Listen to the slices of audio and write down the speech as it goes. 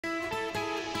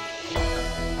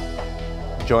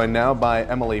Joined now by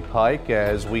Emily Pike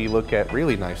as we look at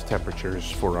really nice temperatures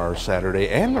for our Saturday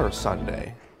and our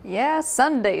Sunday. Yeah,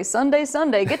 Sunday.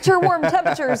 Get your warm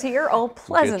temperatures here. All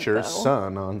pleasant, Get your though.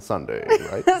 sun on Sunday,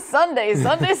 right? Sunday.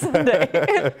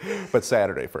 But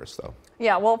Saturday first, though.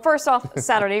 Yeah, well, first off,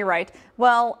 Saturday, right.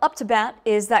 Well, up to bat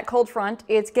is that cold front.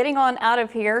 It's getting on out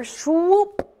of here.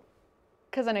 Swoop.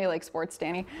 Because I know you like sports,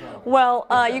 Danny. Well,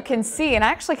 you can see, and I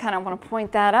actually kind of want to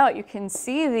point that out. You can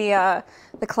see the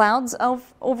clouds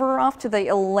over off to the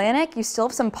Atlantic. You still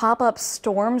have some pop-up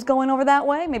storms going over that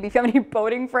way. Maybe if you have any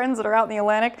boating friends that are out in the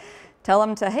Atlantic, tell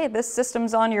them to, hey, this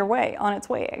system's on its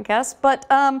way, I guess. But,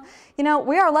 you know,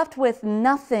 we are left with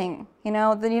nothing. You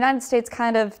know, the United States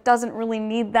kind of doesn't really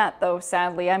need that, though,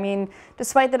 sadly. I mean,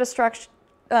 despite the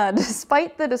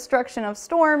destruction of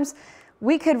storms,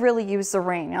 we could really use the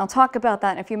rain. I'll talk about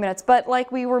that in a few minutes. But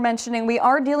like we were mentioning, we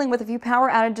are dealing with a few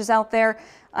power outages out there.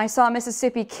 I saw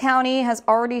Mississippi County has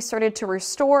already started to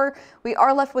restore. We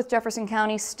are left with Jefferson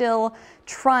County still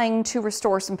trying to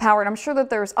restore some power. And I'm sure that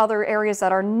there's other areas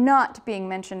that are not being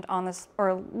mentioned on this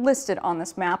or listed on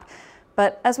this map.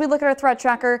 But as we look at our threat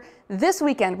tracker, this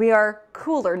weekend we are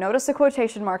cooler. Notice the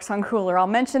quotation marks on cooler. I'll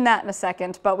mention that in a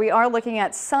second. But we are looking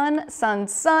at sun.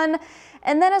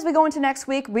 And then as we go into next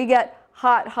week, we get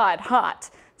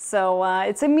hot. So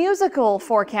it's a musical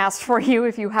forecast for you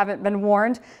if you haven't been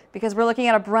warned, because we're looking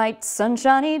at a bright,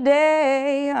 sunshiny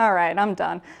day. All right, I'm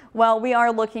done. Well, we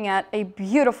are looking at a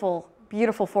beautiful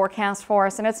forecast for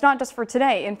us, and it's not just for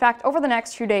today. In fact, over the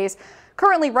next 2 days,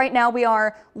 currently right now we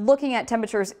are looking at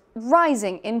temperatures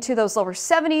rising into those lower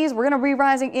 70s. We're going to be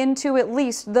rising into at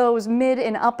least those mid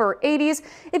and upper 80s.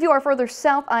 If you are further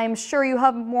south, I'm sure you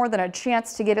have more than a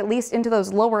chance to get at least into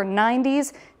those lower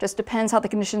 90s. Just depends how the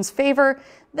conditions favor.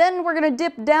 Then we're going to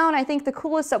dip down. I think the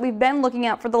coolest that we've been looking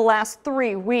at for the last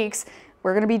 3 weeks.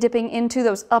 We're going to be dipping into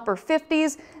those upper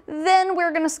 50s. Then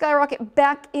we're going to skyrocket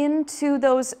back into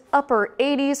those upper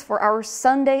 80s for our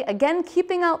Sunday. Again,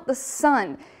 keeping out the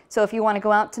sun. So if you want to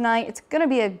go out tonight, it's going to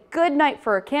be a good night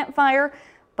for a campfire.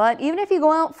 But even if you go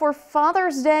out for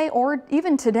Father's Day or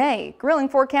even today, grilling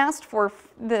forecast for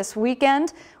this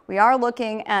weekend, we are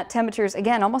looking at temperatures,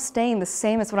 again, almost staying the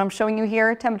same as what I'm showing you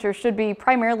here. Temperatures should be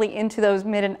primarily into those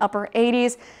mid and upper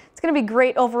 80s. It's going to be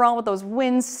great overall with those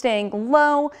winds staying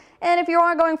low. And if you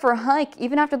are going for a hike,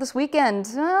 even after this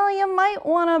weekend, well, you might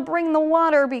want to bring the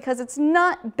water because it's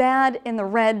not bad in the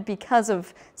red because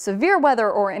of severe weather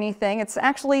or anything. It's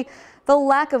actually the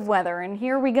lack of weather. And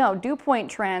here we go, dew point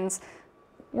trends.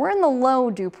 We're in the low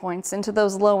dew points into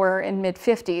those lower and mid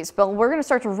 50s, but we're going to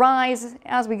start to rise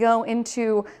as we go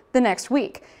into the next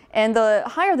week. And the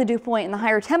higher the dew point and the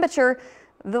higher temperature,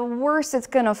 the worse it's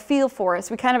going to feel for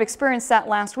us. We kind of experienced that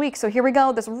last week. So here we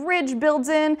go. This ridge builds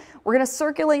in. We're going to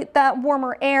circulate that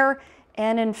warmer air.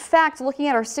 And in fact, looking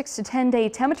at our 6 to 10 day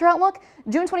temperature outlook,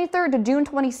 June 23rd to June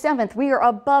 27th, we are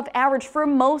above average for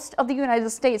most of the United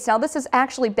States. Now, this is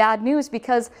actually bad news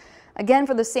because, again,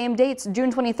 for the same dates,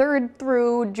 June 23rd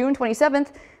through June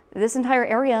 27th, this entire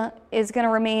area is going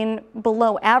to remain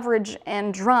below average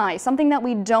and dry, something that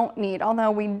we don't need, although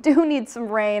we do need some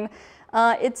rain.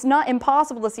 It's not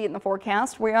impossible to see it in the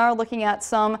forecast. We are looking at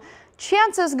some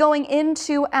chances going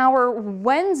into our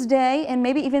Wednesday and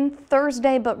maybe even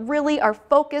Thursday, but really our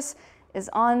focus is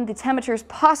on the temperatures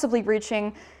possibly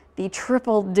reaching the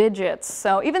triple digits.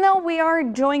 So even though we are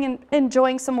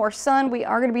enjoying some more sun, we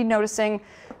are going to be noticing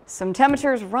some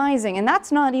temperatures rising, and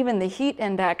that's not even the heat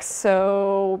index,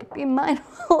 so be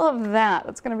mindful of that.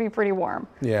 It's going to be pretty warm.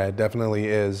 Yeah, it definitely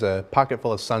is a pocket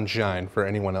full of sunshine for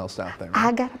anyone else out there.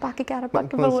 I got a pocket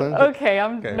full of... Okay,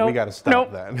 Okay, we got to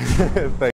stop that.